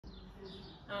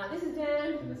This is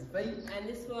Dan. And this is B. And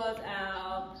this was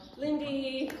our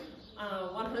Lindy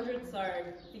 100, so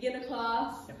beginner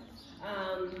class. Yep.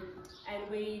 And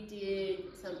we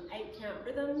did some 8-count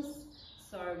rhythms.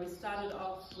 So we started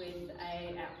off with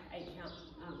our 8-count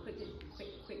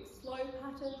quick, slow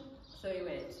pattern. So we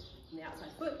went on the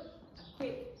outside foot, a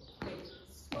quick,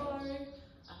 slow,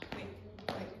 a quick,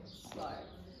 slow.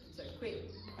 So quick,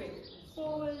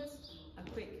 forwards, a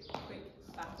quick,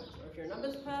 backwards. Or if you're a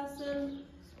numbers person,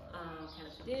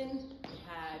 count it in. We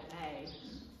had a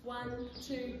 1,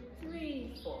 2,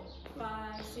 3, 4,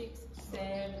 5, 6, 7,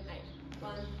 8.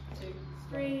 1, 2,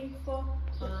 3, 4,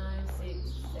 5, 6, 7, 8.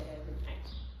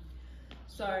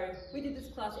 So we did this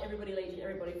class, everybody leads and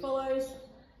everybody follows.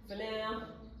 For now,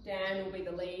 Dan will be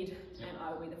the lead and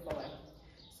I will be the follow.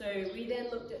 So we then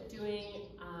looked at doing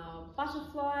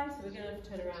butterfly. So we're going to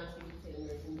turn around so you can see the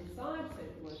move from this side. So if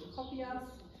you want to copy us,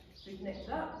 we connect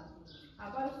it up.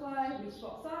 Our butterfly, we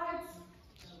swap sides,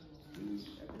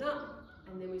 open up,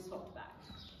 and then we swap back.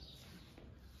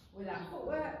 With our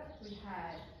footwork, we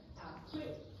had our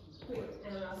quick,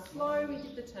 and on our slow, we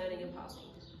did the turning and passing.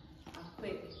 Our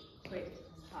quick,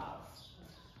 pass.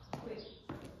 Quick,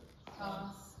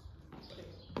 pass.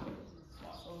 Quick,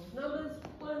 pass. All the numbers,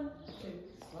 1, 2,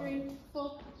 3,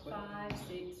 4, 5,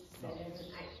 6, 7,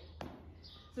 8.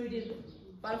 So we did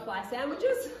butterfly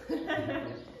sandwiches.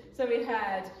 So we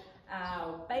had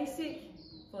our basic,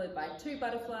 followed by 2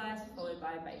 butterflies, followed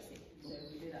by a basic. So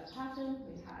if we do that pattern,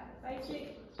 we had a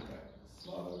basic,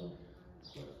 Slow,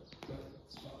 quick,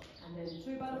 slow. And then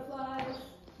 2 butterflies,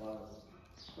 Slow,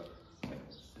 quick,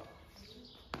 slow.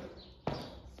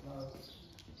 Slow,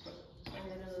 and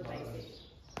then another basic.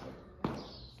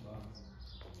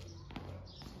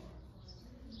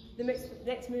 The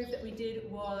next move that we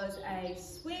did was a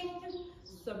swing.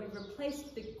 So we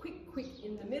replaced the quick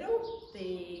in the middle,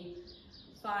 the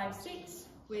 5, 6,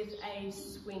 with a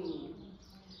swing.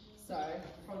 So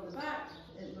from the back,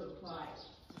 it looked like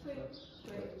quick,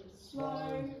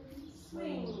 slow,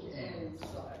 swing and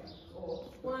slow. Or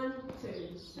 1,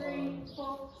 2, 3,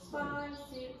 4, 5,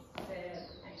 6, 7, 8.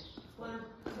 1,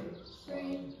 2,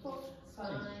 3, 4, 5,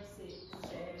 6,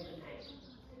 7,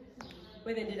 8.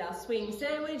 We then did our swing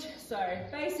sandwich. So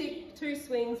basic, 2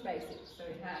 swings, basic. So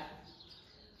we had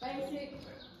basic,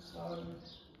 Slow,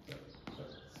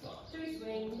 2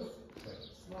 swings,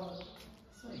 slow,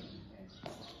 swing,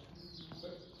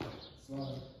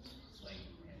 slow, swing,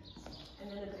 and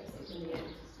then a basic in the end.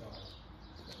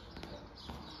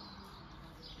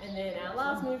 And then our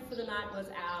last move for the night was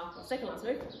our second last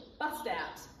move, bust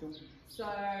out. So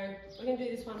we're going to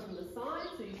do this one from the side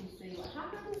so you can see what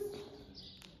happens.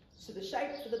 So the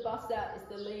shape for the bust out is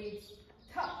the leads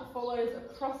cut the follows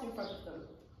across in front of them.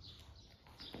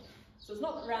 So it's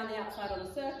not around the outside on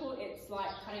a circle, it's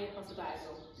like cutting across a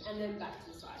diagonal and then back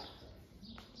to the side.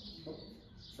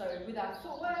 So with our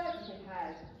footwork, we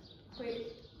had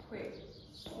quick,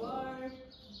 slow,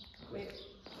 quick,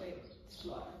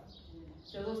 slow.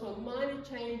 So there's also a minor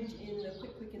change in the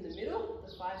quick in the middle,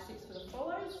 the 5, 6 for the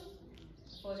follows.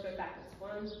 Follows go backwards.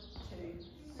 1, 2,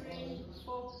 3,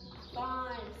 4,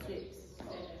 5, 6,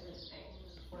 7, 8.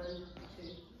 1, 2,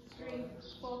 3,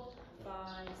 4,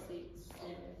 5, 6,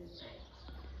 7, 8.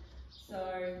 So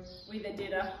we then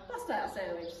did a bust out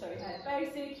sandwich. So we had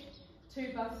basic,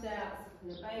 2 bust outs,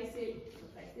 and a basic,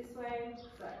 face this way.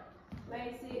 So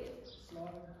basic, slow,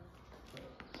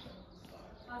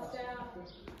 bust out,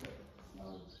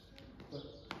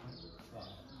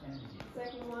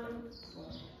 second one,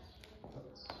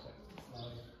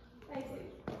 basic.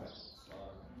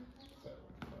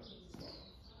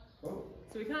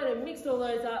 So we kind of mixed all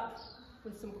those up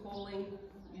with some calling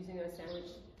using those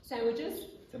sandwiches.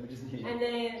 And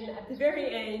then at the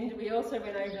very end, we also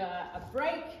went over a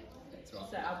break. That's right.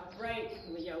 So our break,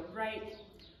 when we yell break,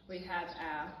 we have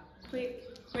our quick,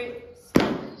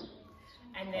 slow.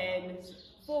 And then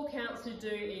 4 counts to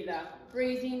do either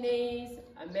breezy knees,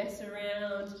 a mess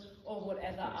around, or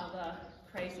whatever other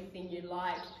crazy thing you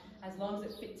like, as long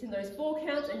as it fits in those 4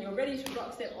 counts and you're ready to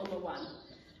rock step on the 1.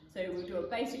 So we'll do a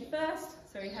basic first.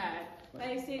 So we had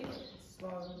basic,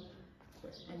 Slow,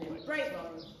 and then break.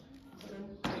 1,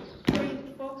 2,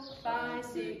 3, 4, 5,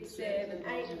 6, 7,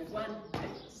 8. 1, 2,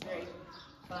 3,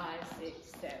 5,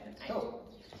 6, 7, 8. Cool.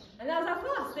 And that was our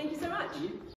class. Thank you so much.